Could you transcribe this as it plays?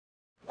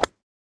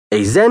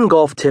A Zen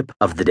Golf Tip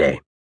of the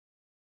Day.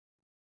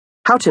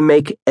 How to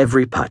Make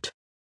Every Putt,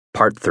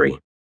 Part 3.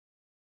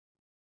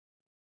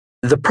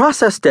 The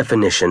process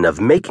definition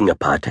of making a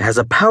putt has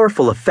a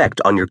powerful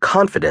effect on your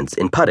confidence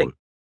in putting.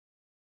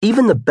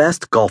 Even the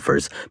best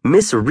golfers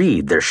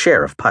misread their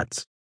share of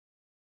putts.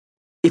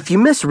 If you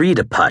misread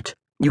a putt,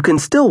 you can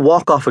still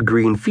walk off a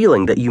green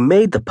feeling that you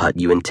made the putt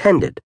you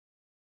intended.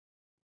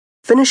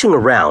 Finishing a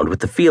round with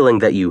the feeling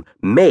that you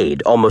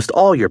made almost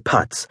all your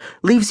putts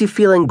leaves you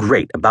feeling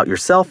great about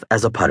yourself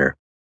as a putter.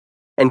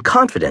 And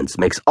confidence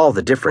makes all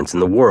the difference in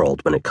the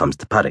world when it comes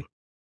to putting.